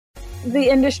the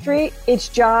industry, its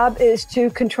job is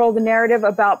to control the narrative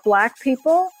about Black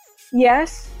people.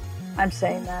 Yes, I'm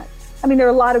saying that. I mean, there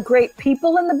are a lot of great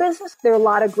people in the business. There are a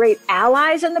lot of great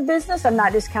allies in the business. I'm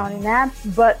not discounting that.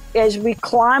 But as we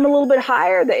climb a little bit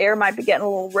higher, the air might be getting a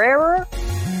little rarer.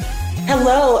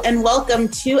 Hello, and welcome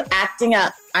to Acting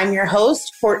Up. I'm your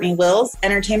host, Courtney Wills,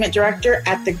 Entertainment Director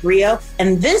at The Grio.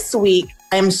 And this week,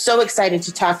 I am so excited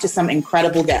to talk to some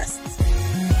incredible guests.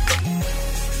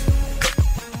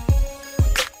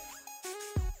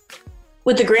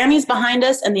 With the Grammys behind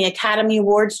us and the Academy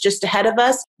Awards just ahead of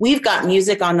us, we've got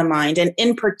music on the mind. And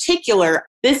in particular,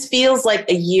 this feels like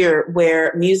a year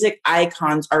where music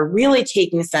icons are really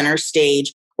taking center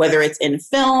stage, whether it's in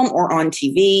film or on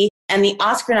TV. And the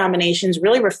Oscar nominations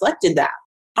really reflected that.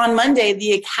 On Monday,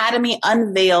 the Academy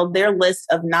unveiled their list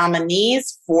of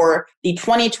nominees for the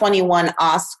 2021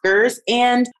 Oscars.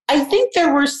 And I think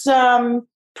there were some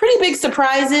pretty big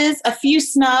surprises, a few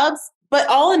snubs. But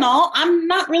all in all, I'm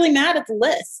not really mad at the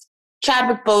list.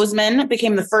 Chadwick Boseman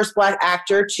became the first Black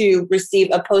actor to receive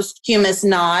a posthumous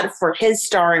nod for his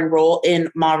starring role in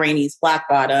Ma Rainey's Black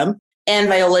Bottom. And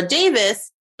Viola Davis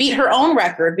beat her own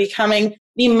record, becoming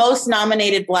the most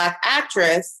nominated Black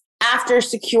actress after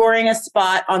securing a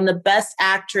spot on the Best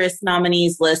Actress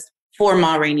nominees list for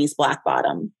Ma Rainey's Black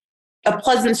Bottom. A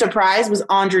pleasant surprise was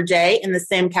Andra Day in the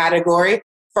same category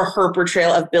for her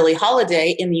portrayal of Billie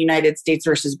Holiday in the United States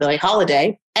versus Billie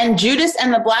Holiday. And Judas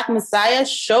and the Black Messiah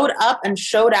showed up and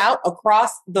showed out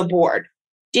across the board.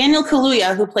 Daniel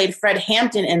Kaluuya, who played Fred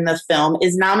Hampton in the film,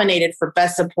 is nominated for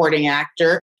Best Supporting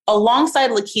Actor, alongside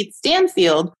Lakeith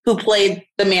Stanfield, who played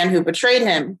the man who betrayed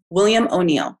him, William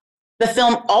O'Neill. The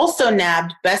film also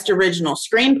nabbed Best Original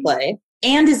Screenplay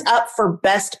and is up for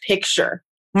Best Picture,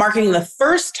 marking the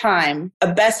first time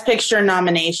a Best Picture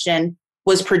nomination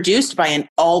was produced by an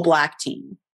all-Black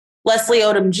team. Leslie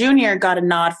Odom Jr. got a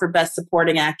nod for Best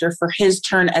Supporting Actor for his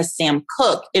turn as Sam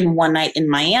Cooke in One Night in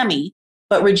Miami,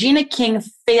 but Regina King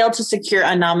failed to secure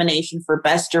a nomination for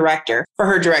Best Director for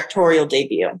her directorial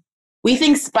debut. We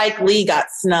think Spike Lee got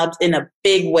snubbed in a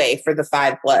big way for The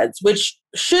Five Bloods, which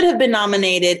should have been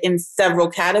nominated in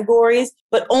several categories,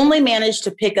 but only managed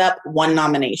to pick up one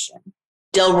nomination.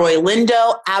 Delroy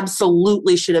Lindo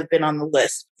absolutely should have been on the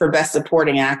list for Best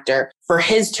Supporting Actor for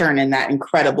his turn in that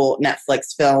incredible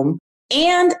Netflix film.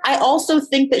 And I also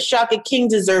think that Shaka King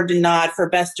deserved a nod for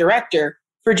Best Director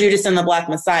for Judas and the Black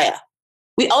Messiah.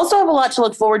 We also have a lot to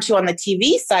look forward to on the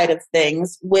TV side of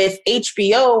things, with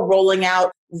HBO rolling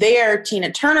out their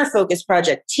Tina Turner-focused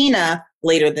project, Tina,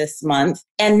 later this month,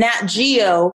 and Nat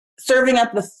Geo serving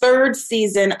up the third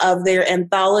season of their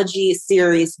anthology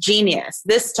series, Genius,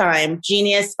 this time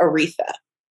Genius Aretha,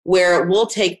 where we'll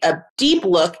take a deep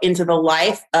look into the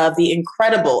life of the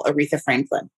incredible Aretha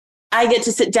Franklin. I get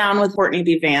to sit down with Courtney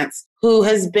B. Vance, who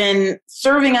has been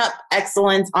serving up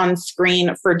excellence on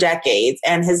screen for decades,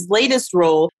 and his latest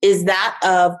role is that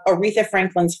of Aretha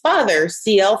Franklin's father,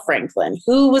 C.L. Franklin,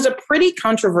 who was a pretty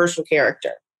controversial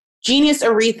character. Genius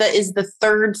Aretha is the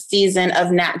third season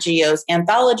of Nat Geo's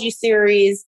anthology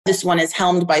series. This one is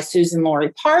helmed by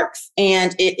Suzan-Lori Parks,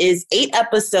 and it is 8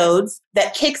 episodes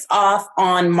that kicks off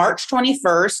on March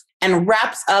 21st and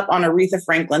wraps up on Aretha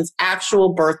Franklin's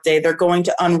actual birthday. They're going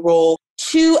to unroll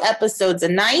 2 episodes a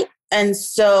night. And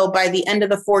so by the end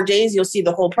of the 4 days, you'll see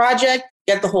the whole project,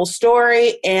 get the whole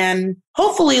story, and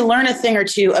hopefully learn a thing or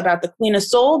two about the Queen of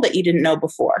Soul that you didn't know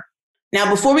before. Now,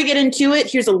 before we get into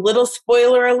it, here's a little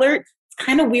spoiler alert. It's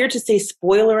kind of weird to say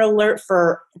spoiler alert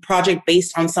for a project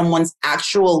based on someone's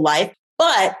actual life,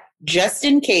 but just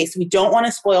in case, we don't want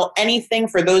to spoil anything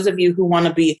for those of you who want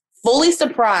to be fully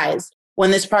surprised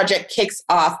when this project kicks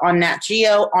off on Nat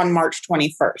Geo on March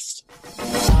 21st.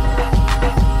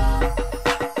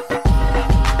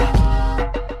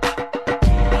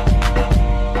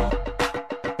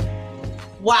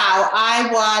 Wow, I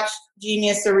watched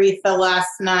Genius Aretha last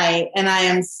night, and I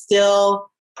am still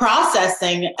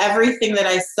processing everything that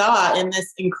I saw in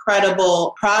this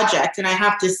incredible project. And I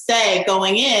have to say,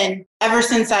 going in, ever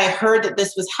since I heard that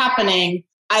this was happening,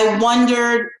 I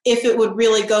wondered if it would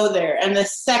really go there. And the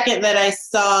second that I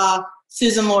saw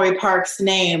Suzan-Lori Parks'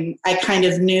 name, I kind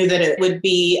of knew that it would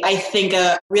be, I think,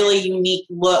 a really unique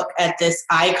look at this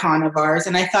icon of ours.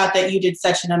 And I thought that you did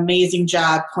such an amazing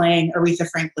job playing Aretha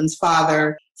Franklin's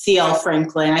father, C.L.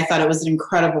 Franklin. I thought it was an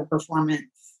incredible performance.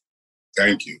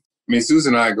 Thank you. I mean,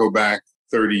 Susan and I go back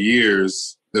 30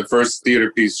 years. The first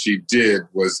theater piece she did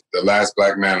was The Last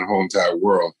Black Man in the Whole Entire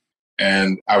World.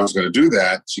 And I was going to do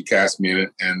that. She cast me in it,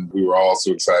 and we were all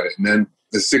so excited. And then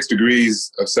the 6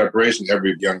 Degrees of Separation.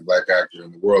 Every young Black actor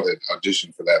in the world had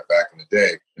auditioned for that back in the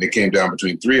day. And it came down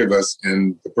between 3 of us,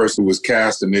 and the person who was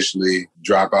cast initially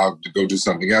dropped out to go do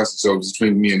something else. So it was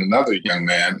between me and another young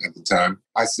man at the time.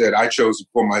 I said I chose to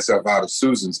pull myself out of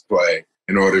Susan's play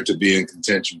in order to be in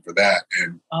contention for that,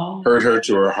 and hurt her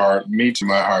to her heart, me to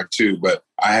my heart too. But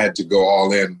I had to go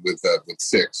all in with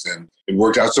 6, and it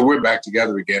worked out. So we're back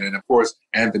together again. And of course,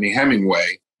 Anthony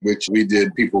Hemingway, which we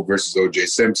did People versus O.J.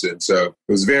 Simpson. So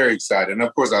it was very exciting. And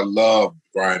of course, I love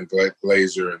Brian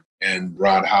Glazer and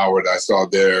Ron Howard. I saw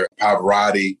their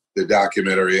Pavarotti, the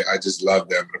documentary. I just love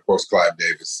them. And of course, Clive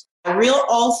Davis. A real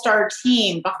all-star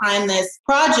team behind this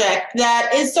project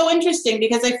that is so interesting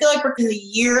because I feel like we're in the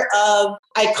year of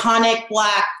iconic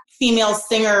Black female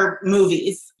singer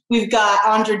movies. We've got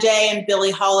Andra Day and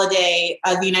Billie Holiday,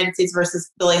 the United States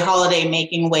versus Billie Holiday,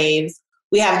 making waves.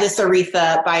 We have this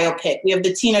Aretha biopic. We have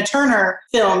the Tina Turner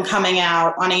film coming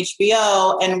out on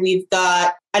HBO, and we've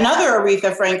got another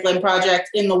Aretha Franklin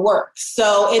project in the works.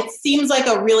 So it seems like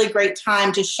a really great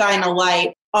time to shine a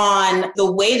light on the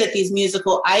way that these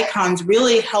musical icons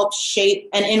really help shape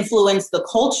and influence the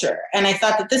culture. And I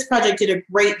thought that this project did a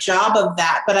great job of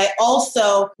that. But I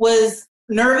also was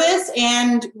nervous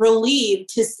and relieved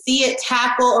to see it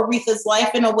tackle Aretha's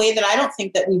life in a way that I don't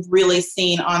think that we've really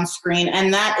seen on screen.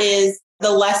 And that is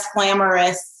the less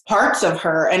glamorous parts of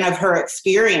her and of her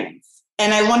experience.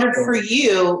 And I wondered for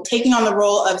you, taking on the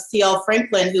role of C.L.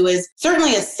 Franklin, who is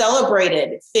certainly a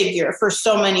celebrated figure for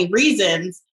so many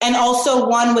reasons, and also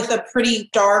one with a pretty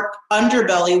dark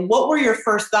underbelly. What were your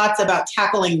first thoughts about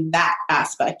tackling that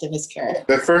aspect of his character?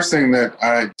 The first thing that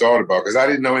I thought about, because I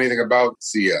didn't know anything about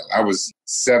CL. I was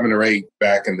 7 or 8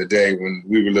 back in the day when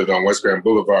we lived on West Grand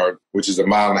Boulevard, which is a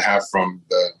mile and a half from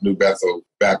the New Bethel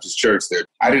Baptist Church there.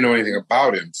 I didn't know anything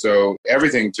about him. So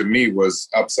everything to me was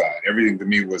upside. Everything to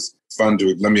me was fun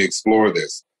to let me explore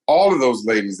this. All of those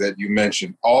ladies that you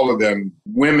mentioned, all of them,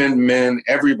 women, men,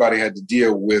 everybody had to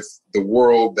deal with the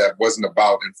world that wasn't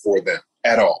about and for them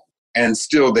at all. And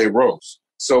still they rose.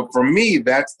 So for me,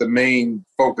 that's the main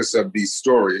focus of these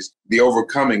stories, the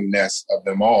overcomingness of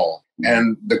them all.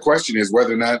 And the question is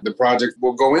whether or not the project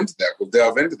will go into that, will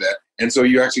delve into that. And so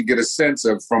you actually get a sense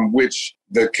of from which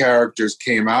the characters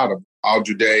came out of.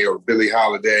 Andra Day or Billie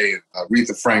Holiday and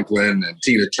Aretha Franklin and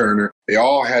Tina Turner. They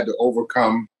all had to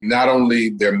overcome not only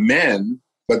their men,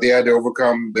 but they had to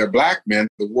overcome their Black men,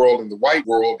 the world and the white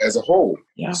world as a whole.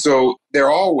 Yeah. So there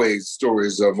are always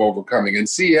stories of overcoming. And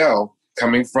CL,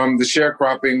 coming from the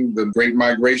sharecropping, the Great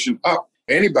Migration up,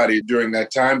 anybody during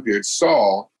that time period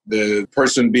saw the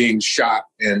person being shot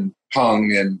and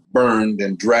hung and burned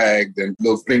and dragged and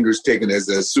little fingers taken as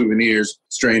souvenirs,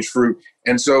 strange fruit.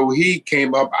 And so he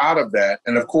came up out of that.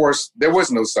 And of course, there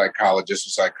was no psychologist or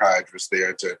psychiatrist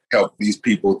there to help these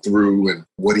people through and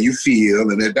what do you feel?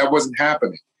 And that wasn't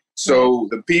happening. So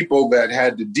the people that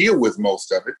had to deal with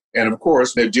most of it, and of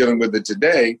course, they're dealing with it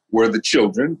today, were the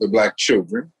children, the Black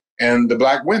children, and the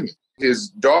Black women. His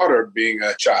daughter, being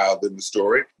a child in the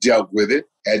story, dealt with it,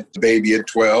 had a baby at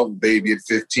 12, baby at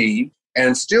 15.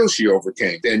 And still she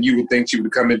overcame. And you would think she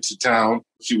would come into town.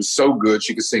 She was so good,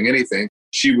 she could sing anything.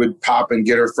 She would pop and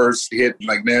get her first hit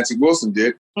like Nancy Wilson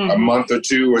did a month or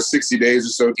 2 or 60 days or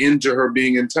so into her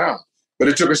being in town. But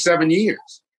it took her 7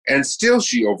 years. And still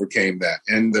she overcame that.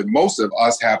 And the most of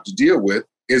us have to deal with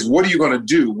is what are you going to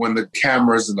do when the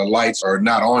cameras and the lights are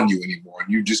not on you anymore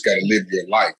and you just got to live your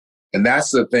life? And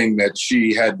that's the thing that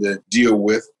she had to deal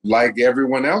with like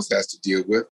everyone else has to deal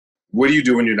with. What do you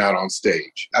do when you're not on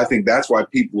stage? I think that's why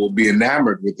people will be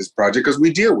enamored with this project because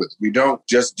we deal with it. We don't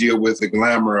just deal with the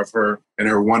glamour of her and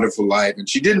her wonderful life. And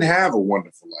she didn't have a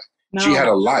wonderful life. No. She had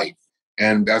a life.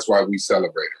 And that's why we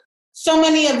celebrate her. So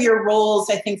many of your roles,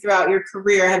 I think, throughout your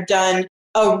career have done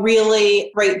a really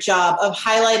great job of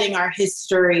highlighting our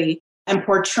history and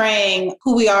portraying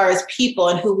who we are as people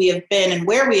and who we have been and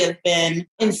where we have been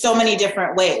in so many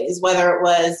different ways, whether it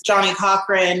was Johnny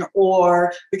Cochran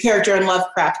or your character in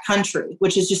Lovecraft Country,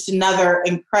 which is just another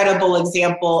incredible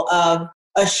example of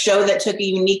a show that took a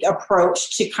unique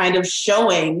approach to kind of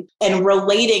showing and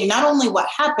relating not only what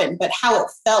happened, but how it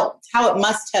felt, how it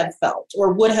must have felt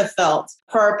or would have felt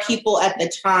for our people at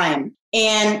the time.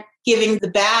 And giving the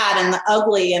bad and the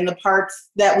ugly and the parts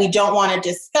that we don't want to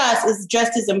discuss is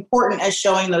just as important as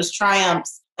showing those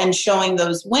triumphs and showing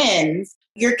those wins.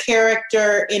 Your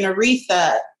character in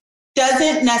Aretha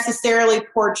doesn't necessarily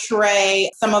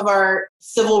portray some of our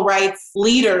civil rights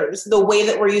leaders the way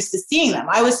that we're used to seeing them.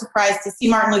 I was surprised to see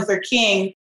Martin Luther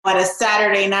King at a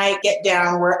Saturday night get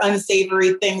down where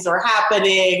unsavory things are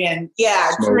happening and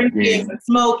drinking and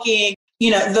smoking,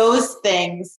 those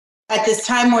things. At this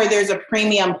time where there's a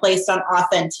premium placed on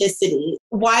authenticity,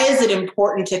 why is it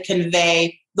important to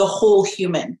convey the whole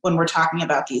human when we're talking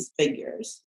about these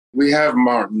figures? We have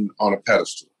Martin on a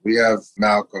pedestal. We have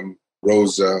Malcolm,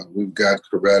 Rosa, we've got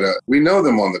Coretta. We know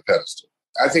them on the pedestal.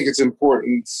 I think it's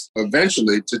important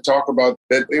eventually to talk about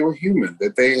that they were human,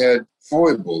 that they had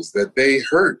foibles, that they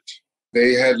hurt,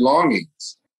 they had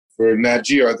longings. For Nat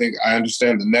Geo, I think I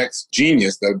understand the next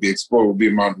genius that would be explored would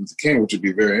be Martin Luther King, which would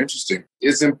be very interesting.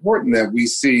 It's important that we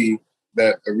see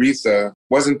that Aretha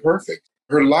wasn't perfect.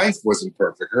 Her life wasn't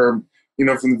perfect. From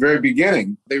the very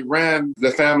beginning, they ran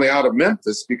the family out of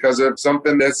Memphis because of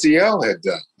something that CL had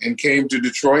done and came to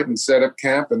Detroit and set up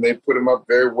camp, and they put him up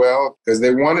very well because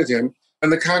they wanted him.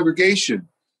 And the congregation,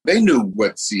 they knew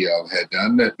what CL had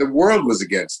done, that the world was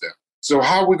against them. So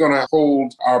how are we going to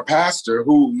hold our pastor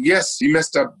who, yes, he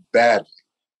messed up badly,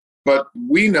 but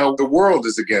we know the world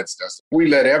is against us. We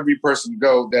let every person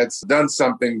go that's done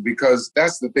something because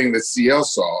that's the thing that CL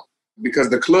saw,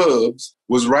 because the clubs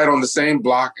was right on the same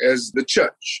block as the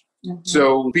church. Mm-hmm.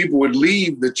 So people would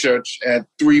leave the church at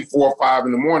 3, 4, 5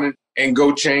 in the morning and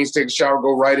go change, take a shower,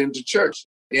 go right into church.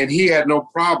 And he had no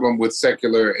problem with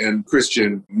secular and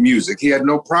Christian music. He had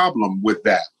no problem with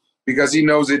that, because he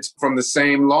knows it's from the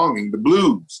same longing, the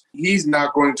blues. He's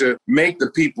not going to make the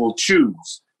people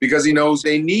choose because he knows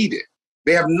they need it.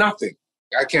 They have nothing.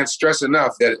 I can't stress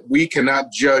enough that we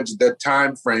cannot judge the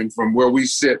time frame from where we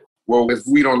sit. Well, if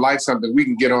we don't like something, we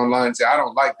can get online and say, I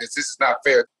don't like this. This is not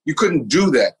fair. You couldn't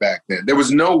do that back then. There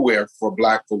was nowhere for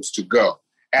Black folks to go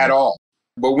at all.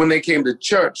 But when they came to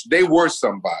church, they were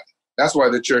somebody. That's why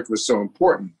the church was so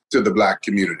important to the Black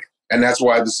community. And that's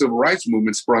why the civil rights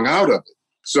movement sprung out of it.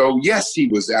 So, yes, he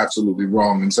was absolutely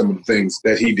wrong in some of the things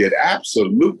that he did,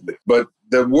 absolutely. But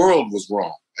the world was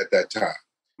wrong at that time.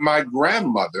 My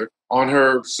grandmother, on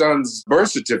her son's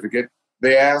birth certificate,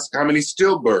 they asked how many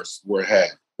stillbirths were had.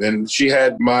 Then she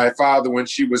had my father when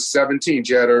she was 17.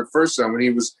 She had her first son when he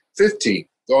was 15.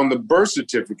 So on the birth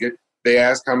certificate, they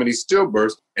asked how many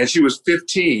stillbirths, and she was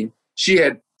 15. She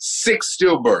had 6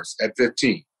 stillbirths at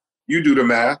 15. You do the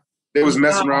math. They was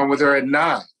messing around with her at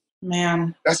 9.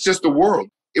 Man. That's just the world.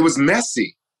 It was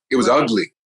messy. It was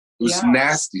ugly. It was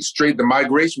nasty. Straight, the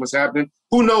migration was happening.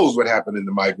 Who knows what happened in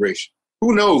the migration?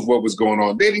 Who knows what was going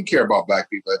on? They didn't care about Black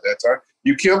people at that time.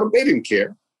 You killed them, they didn't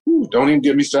care. Ooh, don't even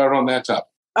get me started on that topic.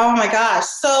 Oh my gosh.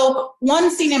 So one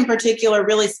scene in particular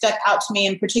really stuck out to me,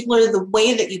 in particular the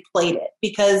way that you played it.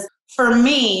 Because for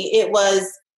me, it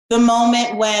was the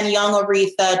moment when young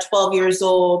Aretha, 12 years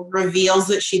old, reveals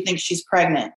that she thinks she's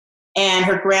pregnant. And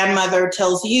her grandmother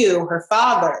tells you, her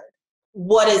father,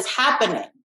 what is happening.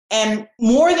 And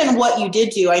more than what you did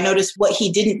do, I noticed what he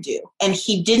didn't do. And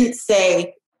he didn't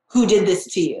say, who did this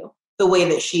to you, the way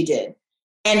that she did.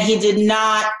 And he did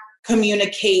not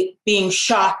communicate being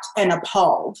shocked and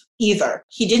appalled either.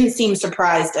 He didn't seem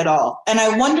surprised at all. And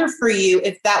I wonder for you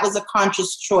if that was a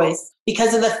conscious choice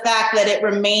because of the fact that it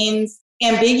remains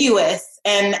ambiguous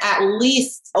and at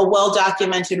least a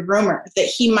well-documented rumor that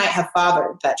he might have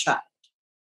fathered that child.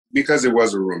 Because it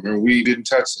was a rumor, we didn't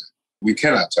touch that. We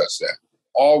cannot touch that.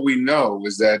 All we know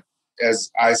is that, as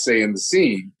I say in the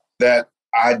scene, that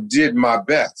I did my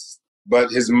best. But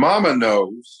his mama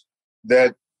knows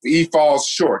that he falls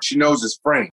short. She knows his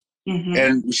frame. Mm-hmm.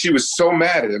 And she was so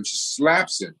mad at him, she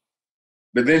slaps him.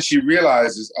 But then she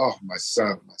realizes, oh, my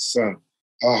son.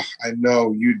 Oh, I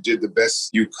know you did the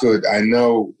best you could. I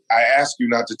know I asked you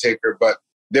not to take her, but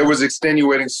there was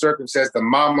extenuating circumstance. The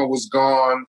mama was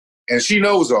gone, and she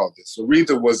knows all this.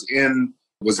 Aretha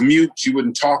was mute. She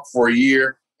wouldn't talk for a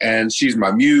year, and she's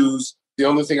my muse. The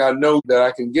only thing I know that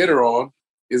I can get her on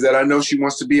is that I know she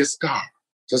wants to be a star.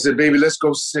 So I said, baby, let's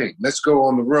go sing. Let's go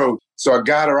on the road. So I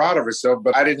got her out of herself,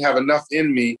 but I didn't have enough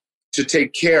in me to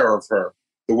take care of her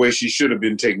the way she should have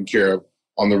been taken care of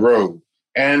on the road.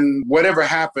 And whatever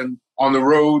happened on the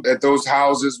road at those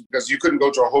houses, because you couldn't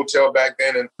go to a hotel back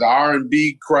then, and the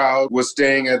R&B crowd was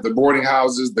staying at the boarding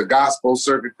houses, the gospel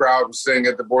circuit crowd was staying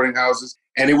at the boarding houses,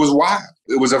 and it was wild.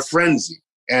 It was a frenzy.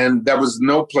 And there was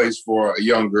no place for a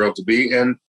young girl to be,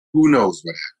 and who knows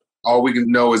what happened. All we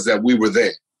can know is that we were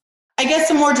there. I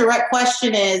guess a more direct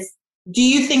question is, do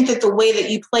you think that the way that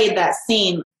you played that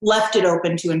scene left it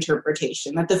open to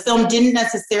interpretation, that the film didn't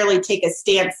necessarily take a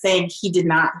stance saying he did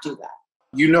not do that?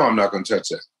 You know I'm not going to touch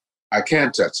that. I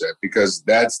can't touch that because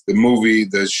that's the movie,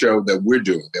 the show that we're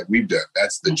doing, that we've done.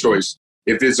 That's the choice.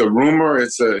 If it's a rumor,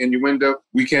 it's an innuendo,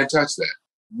 we can't touch that.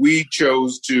 We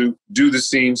chose to do the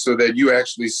scene so that you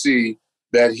actually see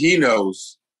that he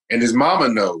knows and his mama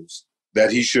knows that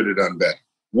he should have done better.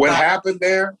 What happened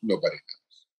there? Nobody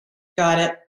knows. Got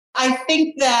it. I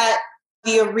think that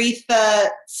the Aretha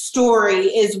story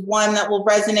is one that will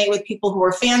resonate with people who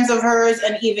are fans of hers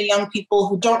and even young people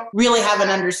who don't really have an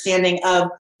understanding of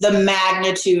the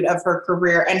magnitude of her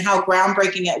career and how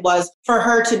groundbreaking it was for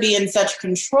her to be in such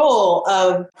control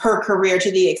of her career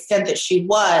to the extent that she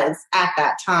was at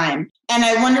that time. And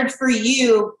I wondered for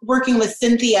you, working with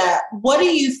Cynthia, what do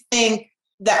you think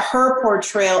that her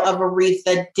portrayal of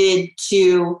Aretha did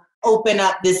to open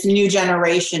up this new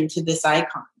generation to this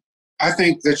icon? I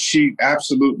think that she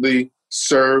absolutely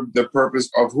served the purpose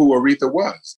of who Aretha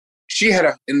was. She had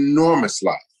an enormous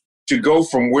life. To go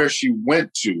from where she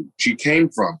went to, she came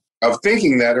from, of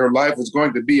thinking that her life was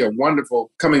going to be a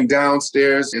wonderful coming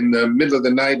downstairs in the middle of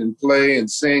the night and play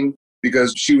and sing,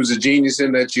 because she was a genius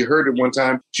in that she heard it one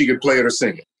time, she could play it or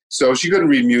sing it. So she couldn't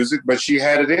read music, but she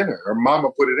had it in her. Her mama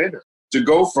put it in her. To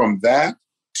go from that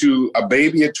to a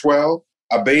baby at 12,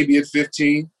 a baby at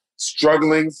 15,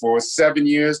 struggling for 7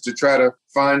 years to try to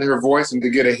find her voice and to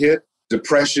get a hit,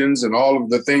 depressions and all of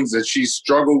the things that she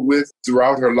struggled with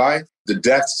throughout her life, the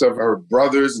deaths of her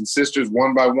brothers and sisters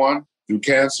one by one through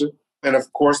cancer, and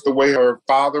of course the way her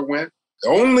father went. The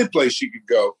only place she could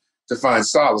go to find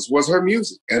solace was her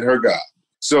music and her God.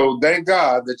 So thank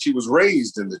God that she was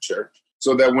raised in the church,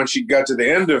 so that when she got to the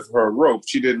end of her rope,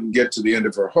 she didn't get to the end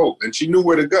of her hope, and she knew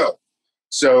where to go.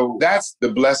 So that's the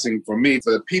blessing for me,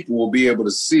 for the people will be able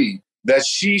to see that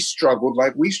she struggled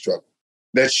like we struggled,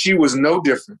 that she was no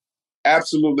different,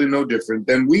 absolutely no different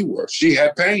than we were. She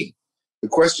had pain. The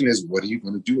question is, what are you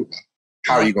going to do about it?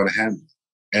 How are you going to handle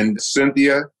it? And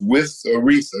Cynthia, with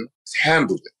Aretha,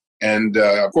 handled it. And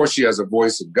of course, she has a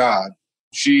voice of God.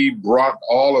 She brought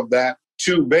all of that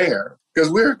to bear, because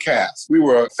we're a cast. We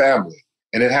were a family.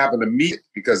 And it happened immediately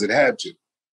because it had to.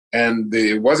 And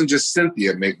it wasn't just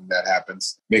Cynthia making that happen,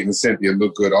 making Cynthia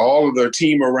look good. All of the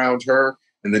team around her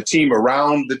and the team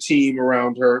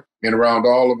around her and around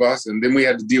all of us. And then we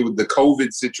had to deal with the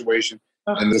COVID situation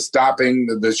and the stopping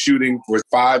the shooting for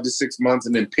 5 to 6 months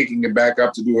and then picking it back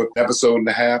up to do an episode and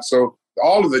a half. So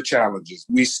all of the challenges,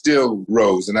 we still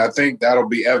rose. And I think that'll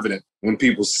be evident when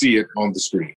people see it on the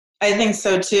screen. I think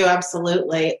so too,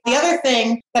 absolutely. The other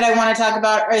thing that I want to talk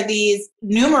about are these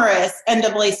numerous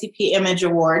NAACP Image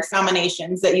Awards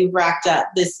nominations that you've racked up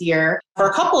this year for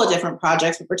a couple of different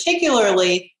projects, but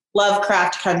particularly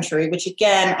Lovecraft Country, which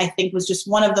again, I think was just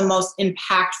one of the most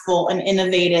impactful and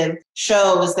innovative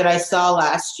shows that I saw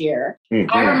last year.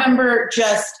 Mm-hmm. I remember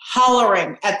just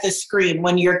hollering at the screen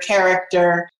when your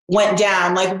character went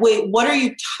down, like, wait, what are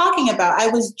you talking about? I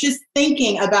was just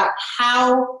thinking about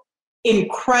how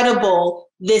incredible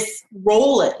this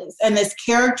role is and this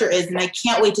character is, and I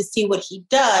can't wait to see what he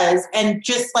does. And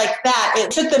just like that,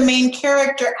 it took the main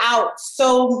character out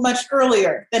so much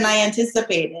earlier than I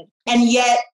anticipated. And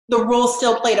yet the role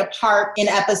still played a part in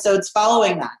episodes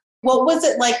following that. What was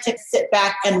it like to sit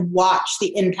back and watch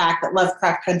the impact that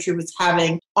Lovecraft Country was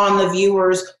having on the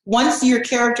viewers once your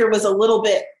character was a little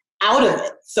bit out of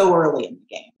it so early in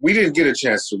the game? We didn't get a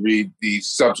chance to read the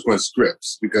subsequent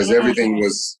scripts because everything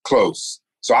was close.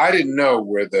 So I didn't know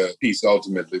where the piece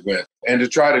ultimately went. And to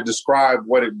try to describe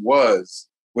what it was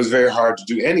very hard to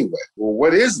do anyway. Well,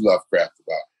 what is Lovecraft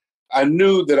about? I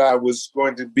knew that I was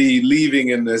going to be leaving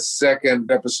in the second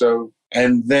episode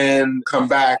and then come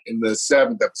back in the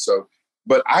 7th episode.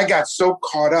 But I got so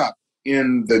caught up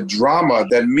in the drama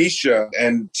that Misha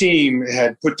and team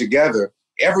had put together.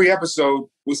 Every episode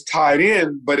was tied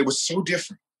in, but it was so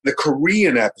different. The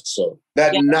Korean episode,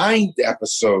 that 9th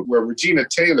episode where Regina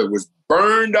Taylor was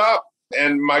burned up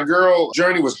and my girl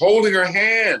Journey was holding her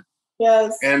hand.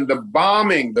 Yes. And the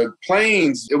bombing, the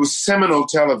planes, it was seminal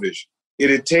television. It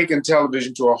had taken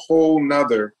television to a whole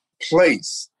nother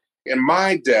place. And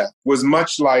my death was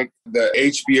much like the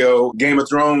HBO Game of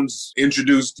Thrones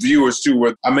introduced viewers to,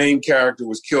 where a main character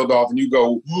was killed off and you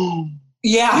go,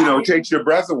 yeah, takes your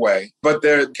breath away. But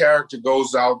their character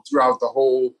goes out throughout the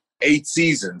whole 8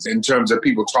 seasons in terms of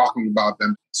people talking about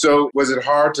them. So was it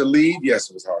hard to leave?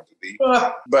 Yes, it was hard to leave.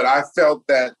 But I felt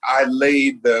that I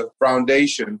laid the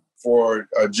foundation for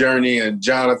Journey and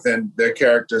Jonathan, their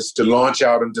characters, to launch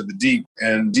out into the deep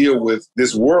and deal with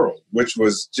this world, which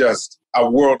was just a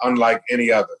world unlike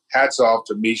any other. Hats off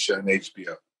to Misha and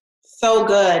HBO. So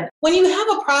good. When you have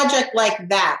a project like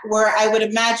that, where I would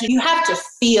imagine you have to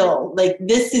feel like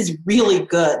this is really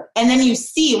good, and then you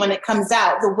see when it comes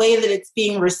out the way that it's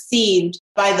being received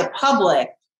by the public,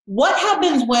 what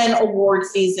happens when award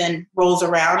season rolls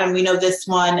around? And we know this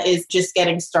one is just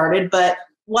getting started, but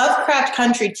Lovecraft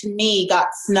Country to me got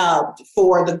snubbed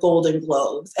for the Golden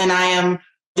Globes. And I am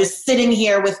just sitting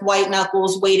here with white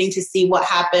knuckles waiting to see what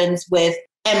happens with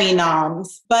Emmy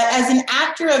noms. But as an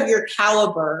actor of your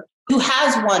caliber, who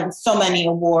has won so many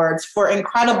awards for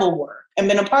incredible work and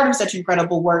been a part of such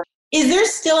incredible work, is there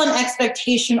still an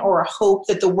expectation or a hope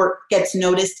that the work gets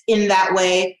noticed in that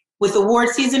way with award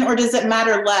season, or does it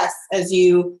matter less as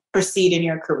you proceed in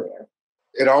your career?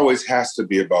 It always has to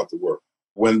be about the work.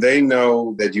 When they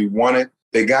know that you want it,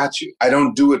 they got you. I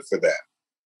don't do it for that.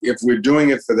 If we're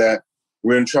doing it for that,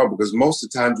 we're in trouble because most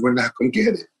of the times we're not going to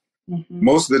get it. Mm-hmm.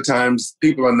 Most of the times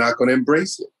people are not going to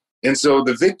embrace it. And so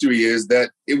the victory is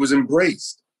that it was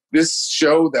embraced. This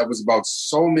show that was about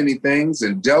so many things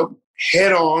and dealt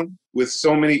head on with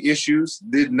so many issues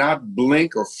did not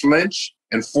blink or flinch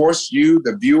and force you,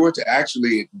 the viewer, to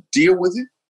actually deal with it.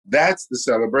 That's the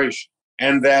celebration.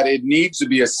 And that it needs to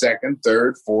be a second,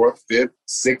 third, fourth, fifth,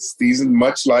 sixth season,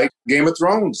 much like Game of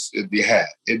Thrones it had.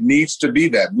 It needs to be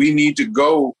that. We need to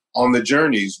go on the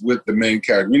journeys with the main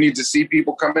character. We need to see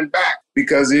people coming back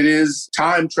because it is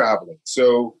time traveling.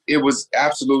 So it was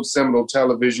absolute seminal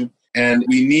television, and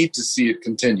we need to see it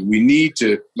continue. We need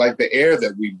to, like the air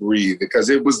that we breathe, because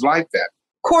it was like that.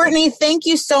 Courtney, thank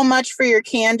you so much for your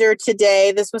candor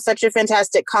today. This was such a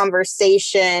fantastic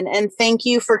conversation. And thank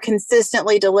you for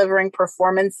consistently delivering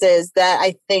performances that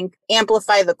I think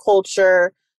amplify the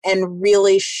culture and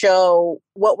really show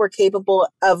what we're capable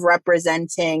of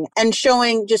representing and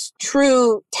showing just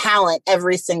true talent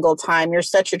every single time. You're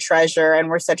such a treasure, and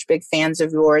we're such big fans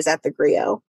of yours at the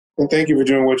Griot. Well, thank you for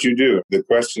doing what you do. The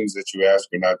questions that you ask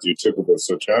are not too typical.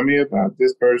 So tell me about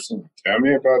this person. Tell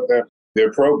me about that.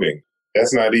 They're probing.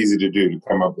 That's not easy to do, to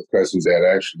come up with questions that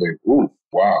actually,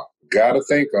 wow, got to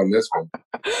think on this one.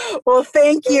 Well,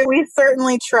 thank you. We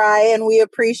certainly try, and we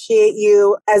appreciate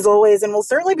you as always, and we'll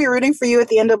certainly be rooting for you at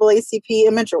the NAACP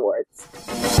Image Awards.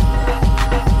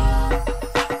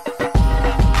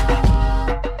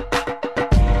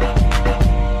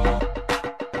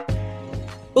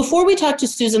 Before we talk to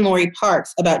Suzan-Lori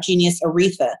Parks about Genius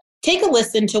Aretha, take a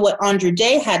listen to what Andra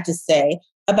Day had to say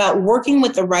about working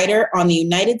with the writer on the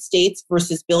United States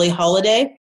versus Billie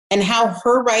Holiday and how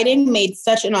her writing made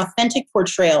such an authentic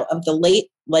portrayal of the late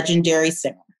legendary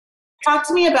singer. Talk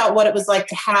to me about what it was like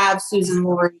to have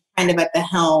Suzan-Lori kind of at the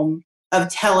helm of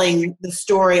telling the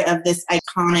story of this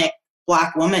iconic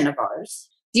Black woman of ours.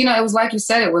 You know, it was like you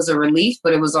said, it was a relief,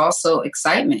 but it was also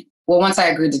excitement. Well, once I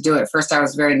agreed to do it, first I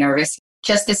was very nervous.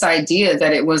 Just this idea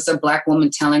that it was a Black woman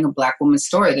telling a Black woman's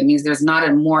story. That means there's not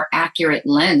a more accurate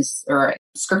lens or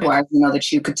script-wise,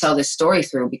 that you could tell this story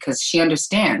through, because she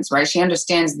understands, right? She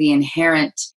understands the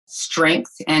inherent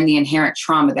strength and the inherent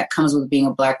trauma that comes with being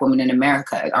a Black woman in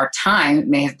America. Our time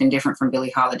may have been different from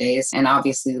Billie Holiday's, and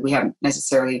obviously we haven't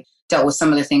necessarily dealt with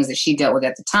some of the things that she dealt with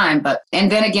at the time,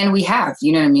 and then again, we have,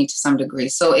 to some degree.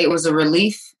 So it was a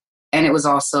relief. And it was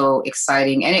also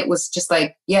exciting. And it was just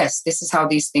like, yes, this is how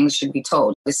these things should be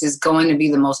told. This is going to be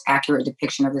the most accurate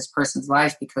depiction of this person's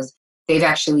life because they've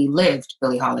actually lived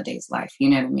Billie Holiday's life. You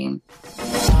know what I mean?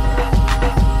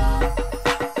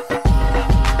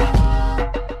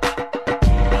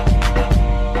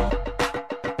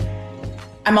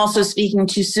 I'm also speaking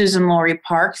to Suzan-Lori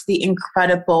Parks, the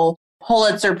incredible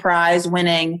Pulitzer Prize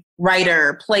winning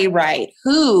writer, playwright,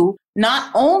 who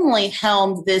not only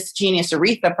helmed this Genius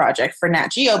Aretha project for Nat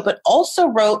Geo, but also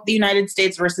wrote The United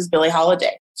States versus Billie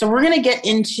Holiday. So we're going to get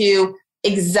into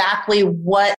exactly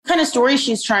what kind of stories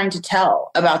she's trying to tell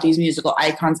about these musical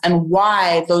icons and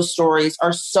why those stories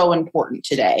are so important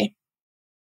today.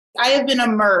 I have been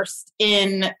immersed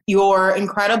in your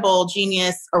incredible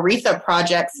Genius Aretha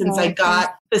project since I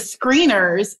got the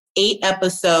screeners, 8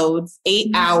 episodes,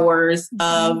 8 hours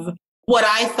of what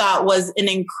I thought was an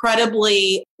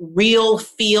incredibly real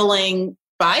feeling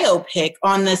biopic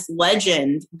on this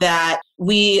legend that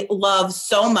we love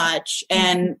so much.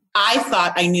 And I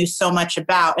thought I knew so much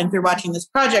about. And through watching this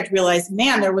project, realized,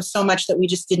 man, there was so much that we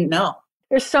just didn't know.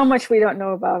 There's so much we don't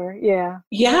know about her. Yeah.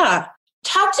 Yeah.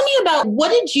 Talk to me about, what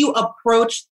did you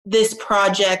approach this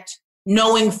project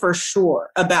knowing for sure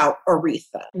about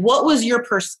Aretha? What was your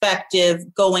perspective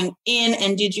going in,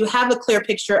 and did you have a clear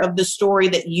picture of the story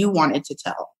that you wanted to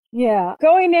tell? Yeah,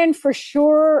 going in for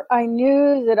sure, I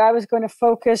knew that I was going to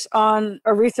focus on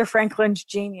Aretha Franklin's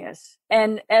genius.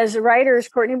 And as writers,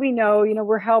 Courtney, we know,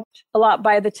 we're helped a lot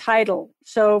by the title.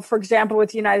 So, for example, with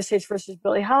the United States versus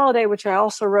Billie Holiday, which I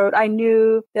also wrote, I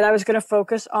knew that I was going to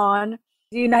focus on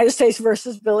the United States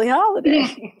versus Billie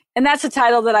Holiday. And that's a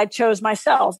title that I chose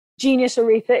myself. Genius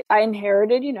Aretha, I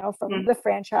inherited, from the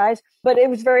franchise. But it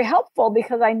was very helpful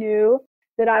because I knew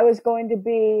that I was going to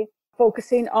be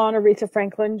focusing on Aretha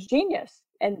Franklin's genius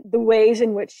and the ways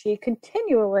in which she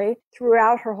continually,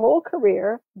 throughout her whole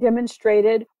career,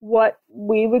 demonstrated what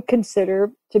we would consider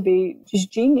to be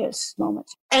just genius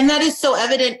moments. And that is so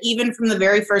evident even from the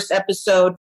very first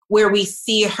episode where we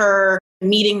see her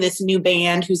meeting this new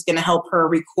band who's going to help her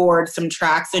record some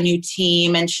tracks, a new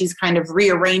team, and she's kind of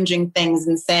rearranging things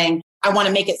and saying, I want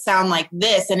to make it sound like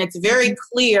this. And it's very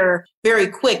clear, very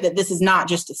quick that this is not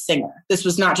just a singer. This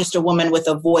was not just a woman with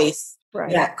a voice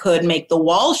that could make the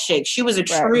walls shake. She was a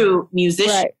true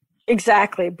musician. Right.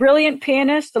 Exactly. Brilliant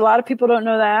pianist. A lot of people don't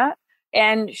know that.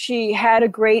 And she had a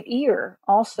great ear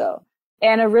also,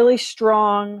 and a really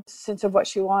strong sense of what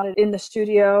she wanted in the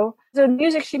studio. The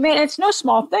music she made, and it's no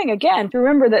small thing. Again, to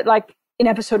remember that, like in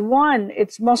episode 1,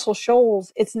 it's Muscle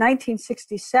Shoals. It's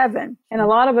 1967. And a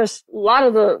lot of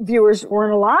the viewers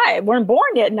weren't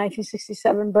born yet in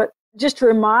 1967. But just to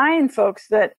remind folks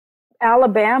that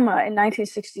Alabama in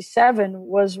 1967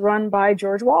 was run by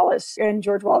George Wallace and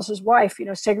George Wallace's wife,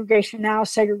 segregation now,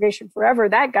 segregation forever,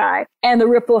 that guy, and the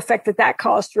ripple effect that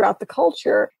caused throughout the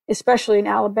culture, especially in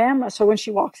Alabama. So when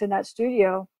she walks in that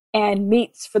studio and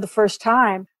meets for the first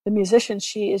time the musicians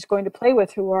she is going to play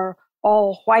with, who are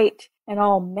all white and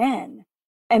all men,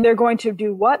 and they're going to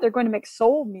do what? They're going to make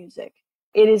soul music.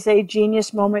 It is a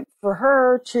genius moment for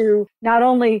her to not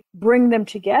only bring them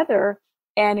together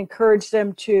and encourage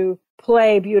them to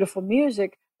play beautiful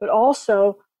music, but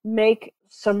also make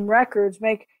some records,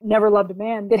 make Never Loved a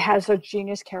Man that has those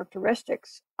genius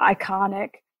characteristics, iconic,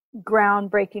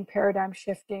 groundbreaking, paradigm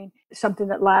shifting, something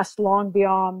that lasts long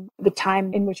beyond the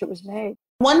time in which it was made.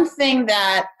 One thing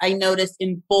that I noticed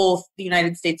in both The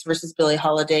United States versus Billie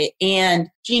Holiday and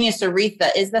Genius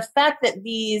Aretha is the fact that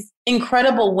these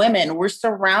incredible women were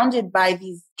surrounded by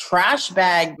these trash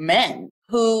bag men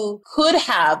who could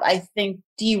have, I think,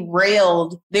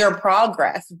 derailed their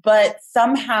progress. But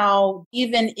somehow,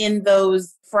 even in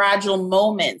those fragile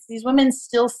moments, these women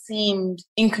still seemed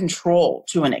in control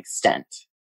to an extent.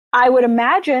 I would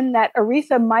imagine that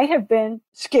Aretha might have been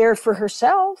scared for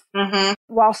herself. Mm-hmm.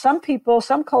 While some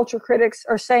culture critics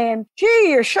are saying, gee,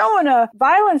 you're showing a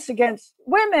violence against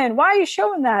women. Why are you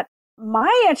showing that?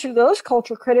 My answer to those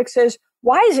culture critics is,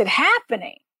 why is it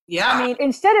happening? Yeah. I mean,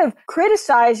 instead of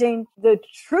criticizing the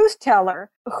truth teller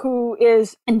who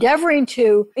is endeavoring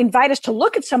to invite us to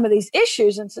look at some of these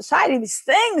issues in society, these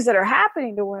things that are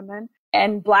happening to women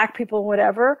and Black people and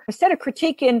whatever, instead of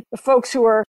critiquing the folks who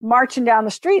are marching down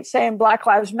the street saying Black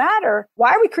Lives Matter,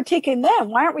 why are we critiquing them?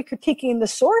 Why aren't we critiquing the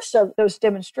source of those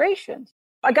demonstrations?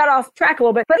 I got off track a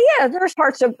little bit, but yeah, there's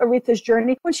parts of Aretha's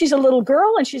journey when she's a little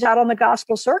girl and she's out on the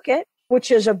gospel circuit, which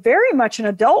is a very much an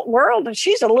adult world, and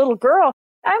she's a little girl.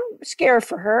 I'm scared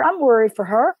for her. I'm worried for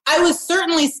her. I was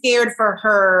certainly scared for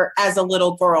her as a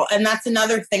little girl. And that's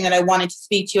another thing that I wanted to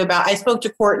speak to you about. I spoke to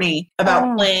Courtney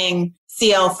about playing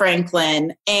C.L.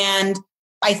 Franklin. And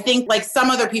I think, like some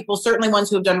other people, certainly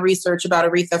ones who have done research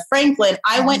about Aretha Franklin,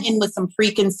 I went in with some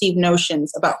preconceived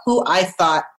notions about how I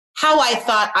thought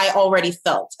I already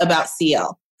felt about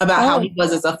C.L., about how he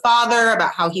was as a father,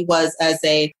 about how he was as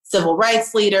a civil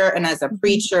rights leader and as a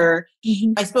preacher.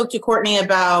 Mm-hmm. I spoke to Courtney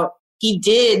about he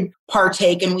did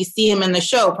partake, and we see him in the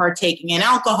show partaking in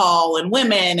alcohol and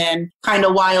women and kind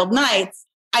of wild nights.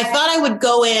 I thought I would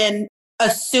go in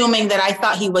assuming that I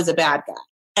thought he was a bad guy.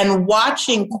 And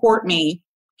watching Courtney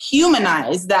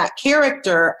humanize that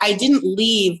character, I didn't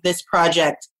leave this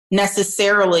project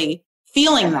necessarily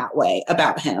feeling that way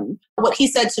about him. What he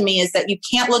said to me is that you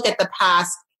can't look at the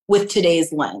past with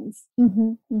today's lens. Mm-hmm,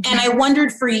 mm-hmm. And I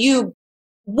wondered for you,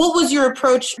 what was your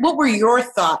approach? What were your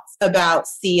thoughts about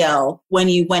CL when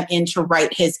you went in to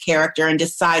write his character and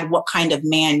decide what kind of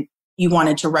man you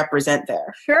wanted to represent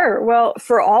there? Sure. Well,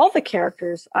 for all the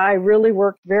characters, I really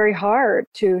worked very hard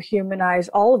to humanize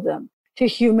all of them, to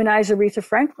humanize Aretha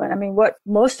Franklin. I mean, what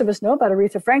most of us know about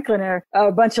Aretha Franklin are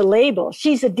a bunch of labels.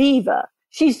 She's a diva.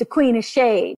 She's the queen of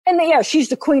shade. And yeah, she's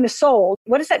the queen of soul.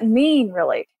 What does that mean,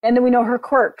 really? And then we know her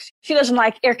quirks. She doesn't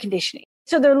like air conditioning.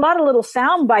 So there are a lot of little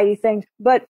soundbitey things,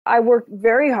 but I worked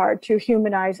very hard to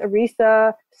humanize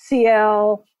Aretha,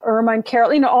 CL, Irma, and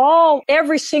Carol,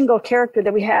 every single character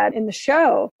that we had in the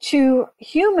show, to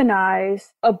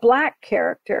humanize a Black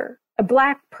character, a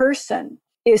Black person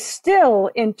is still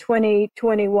in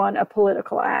 2021 a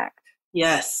political act.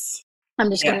 Yes. I'm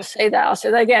just going to say that. I'll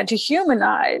say that again. To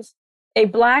humanize a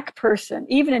Black person,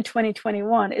 even in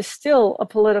 2021, is still a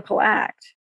political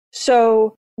act.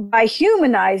 So by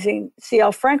humanizing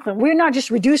C.L. Franklin, we're not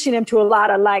just reducing him to a lot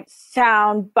of like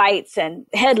sound bites and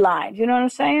headlines, you know what I'm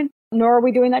saying? Nor are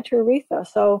we doing that to Aretha.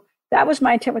 So that was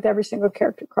my intent with every single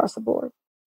character across the board.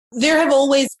 There have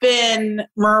always been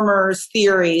murmurs,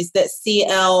 theories that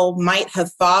CL might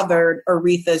have fathered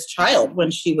Aretha's child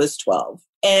when she was 12.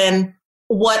 And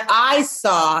what I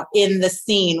saw in the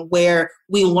scene where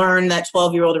we learn that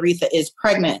 12-year-old Aretha is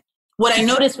pregnant, what I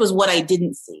noticed was what I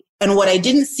didn't see. And what I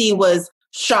didn't see was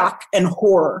shock and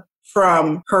horror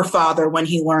from her father when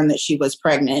he learned that she was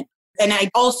pregnant. And I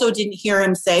also didn't hear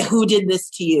him say, who did this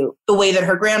to you, the way that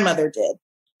her grandmother did.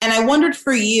 And I wondered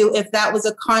for you if that was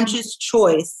a conscious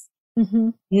choice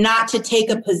not to take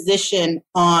a position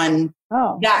on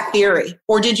that theory.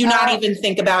 Or did you not even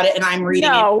think about it and I'm reading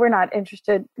it? No, we're not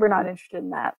interested. We're not interested in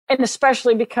that. And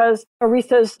especially because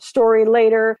Aretha's story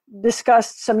later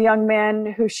discussed some young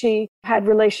men who she had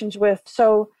relations with.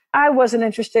 So I wasn't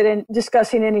interested in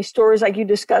discussing any stories like you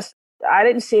discussed. I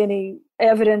didn't see any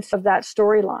evidence of that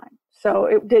storyline. So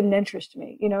it didn't interest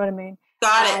me. You know what I mean?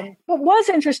 Got it. What was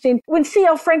interesting, when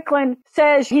C.L. Franklin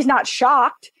says he's not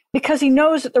shocked because he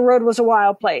knows that the road was a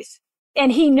wild place.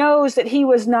 And he knows that he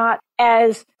was not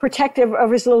as protective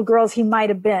of his little girl as he might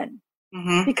have been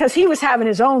because he was having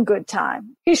his own good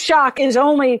time. His shock is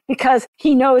only because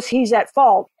he knows he's at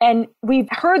fault. And we've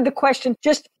heard the question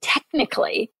just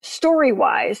technically,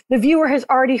 story-wise. The viewer has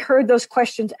already heard those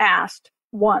questions asked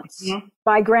once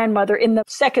by grandmother in the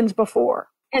seconds before.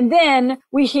 And then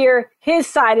we hear his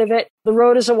side of it. The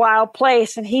road is a wild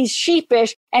place and he's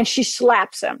sheepish and she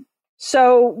slaps him.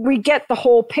 So we get the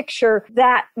whole picture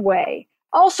that way.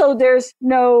 Also, there's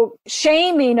no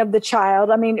shaming of the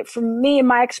child. I mean, for me, in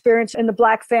my experience in the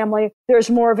Black family, there's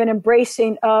more of an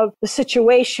embracing of the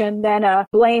situation than a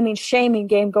blaming, shaming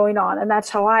game going on. And that's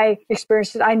how I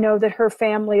experienced it. I know that her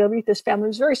family, Aretha's family,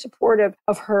 was very supportive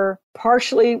of her,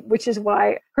 partially, which is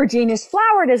why her genius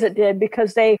flowered as it did,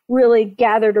 because they really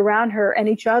gathered around her and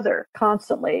each other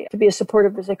constantly to be as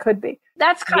supportive as they could be.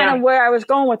 That's kind of where I was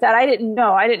going with that. I didn't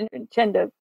know. I didn't intend to.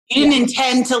 You didn't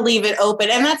intend to leave it open.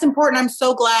 And that's important. I'm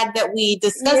so glad that we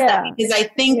discussed that because I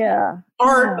think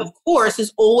art, of course,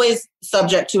 is always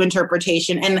subject to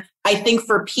interpretation. And I think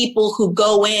for people who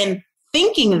go in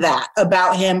thinking that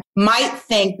about him might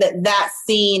think that that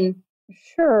scene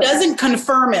doesn't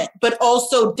confirm it, but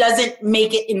also doesn't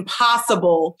make it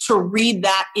impossible to read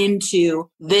that into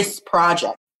this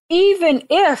project. Even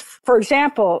if, for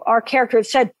example, our character had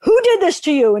said, who did this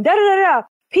to you? And da-da-da-da.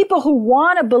 People who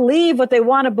want to believe what they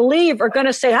want to believe are going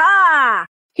to say,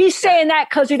 he's saying that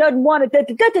because he doesn't want it. Da,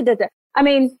 da, da, da, da. I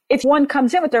mean, if one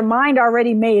comes in with their mind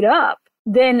already made up,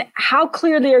 then how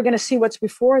clearly are going to see what's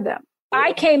before them?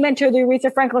 I came into the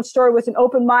Aretha Franklin story with an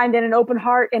open mind and an open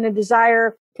heart and a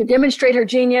desire to demonstrate her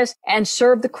genius and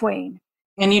serve the queen.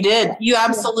 And you did. You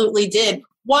absolutely did.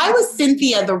 Why was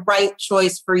Cynthia the right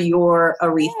choice for your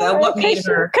Aretha? What made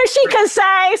her? Because she can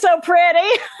sing so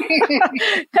pretty.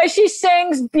 Because she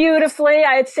sings beautifully.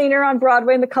 I had seen her on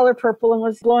Broadway in The Color Purple and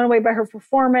was blown away by her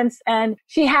performance. And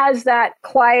she has that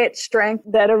quiet strength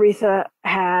that Aretha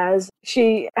has.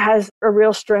 She has a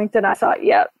real strength. And I thought,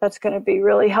 that's going to be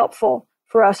really helpful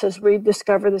for us as we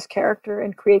discover this character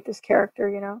and create this character,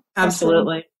 you know?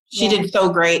 Absolutely. She did so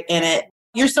great in it.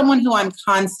 You're someone who I'm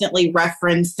constantly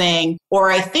referencing, or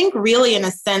I think really in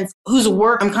a sense, whose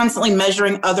work I'm constantly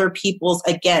measuring other people's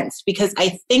against, because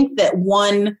I think that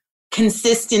one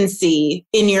consistency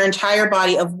in your entire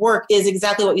body of work is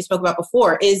exactly what you spoke about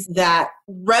before, is that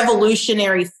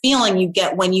revolutionary feeling you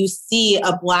get when you see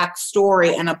a Black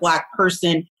story and a Black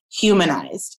person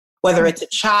humanized, whether it's a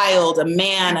child, a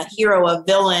man, a hero, a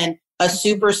villain, a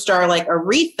superstar like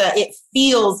Aretha. It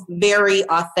feels very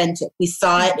authentic. We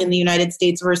saw it in the United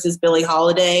States versus Billie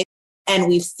Holiday, and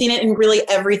we've seen it in really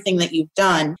everything that you've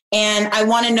done. And I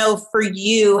want to know, for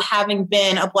you, having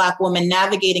been a Black woman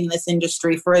navigating this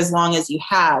industry for as long as you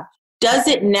have, does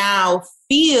it now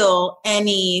feel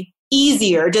any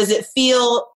easier? Does it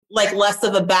feel like less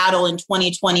of a battle in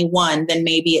 2021 than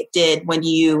maybe it did when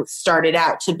you started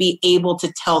out, to be able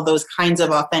to tell those kinds of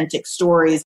authentic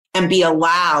stories and be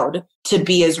allowed to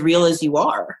be as real as you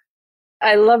are?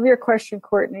 I love your question,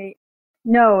 Courtney.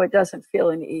 No, it doesn't feel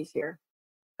any easier.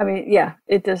 I mean,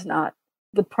 it does not.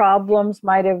 The problems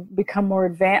might have become more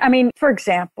advanced. I mean, for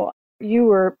example, you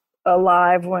were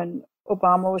alive when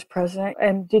Obama was president.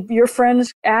 And did your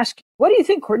friends ask, what do you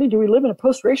think, Courtney? Do we live in a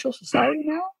post-racial society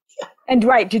now? And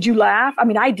did you laugh? I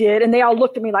mean, I did. And they all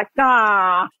looked at me like,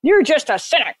 nah, you're just a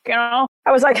cynic, you know?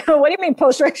 I was like, what do you mean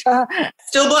post-racial?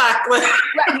 Still Black.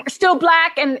 Still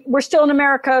Black, and we're still in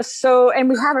America. So, and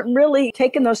we haven't really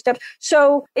taken those steps.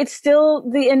 So it's still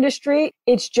the industry.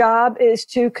 Its job is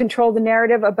to control the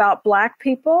narrative about Black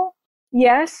people.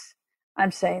 Yes,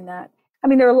 I'm saying that. I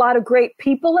mean, there are a lot of great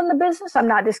people in the business. I'm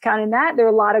not discounting that. There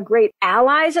are a lot of great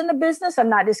allies in the business.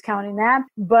 I'm not discounting that.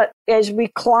 But as we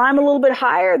climb a little bit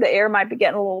higher, the air might be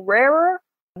getting a little rarer.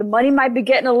 The money might be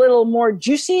getting a little more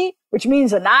juicy, which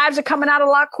means the knives are coming out a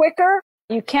lot quicker.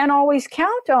 You can't always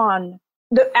count on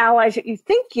the allies that you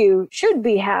think you should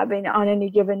be having on any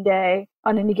given day,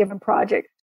 on any given project.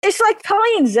 It's like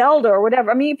playing Zelda or whatever.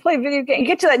 I mean, you play video game, you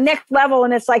get to that next level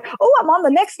and it's like, oh, I'm on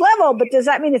the next level. But does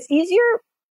that mean it's easier?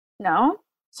 No.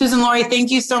 Suzan-Lori,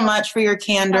 thank you so much for your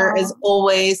candor as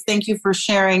always. Thank you for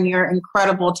sharing your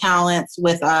incredible talents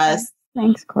with us.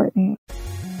 Thanks, Courtney.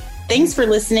 Thanks for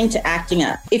listening to Acting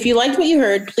Up. If you liked what you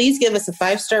heard, please give us a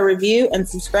 5-star review and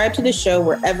subscribe to the show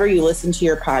wherever you listen to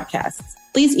your podcasts.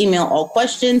 Please email all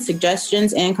questions,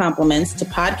 suggestions, and compliments to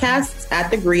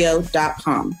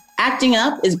podcasts@thegrio.com. Acting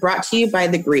Up is brought to you by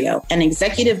The Grio and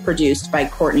executive produced by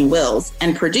Courtney Wills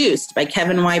and produced by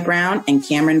Kevin Y. Brown and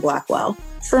Cameron Blackwell.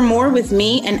 For more with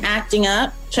me and Acting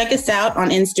Up, check us out on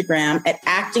Instagram at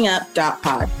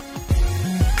actingup.pod.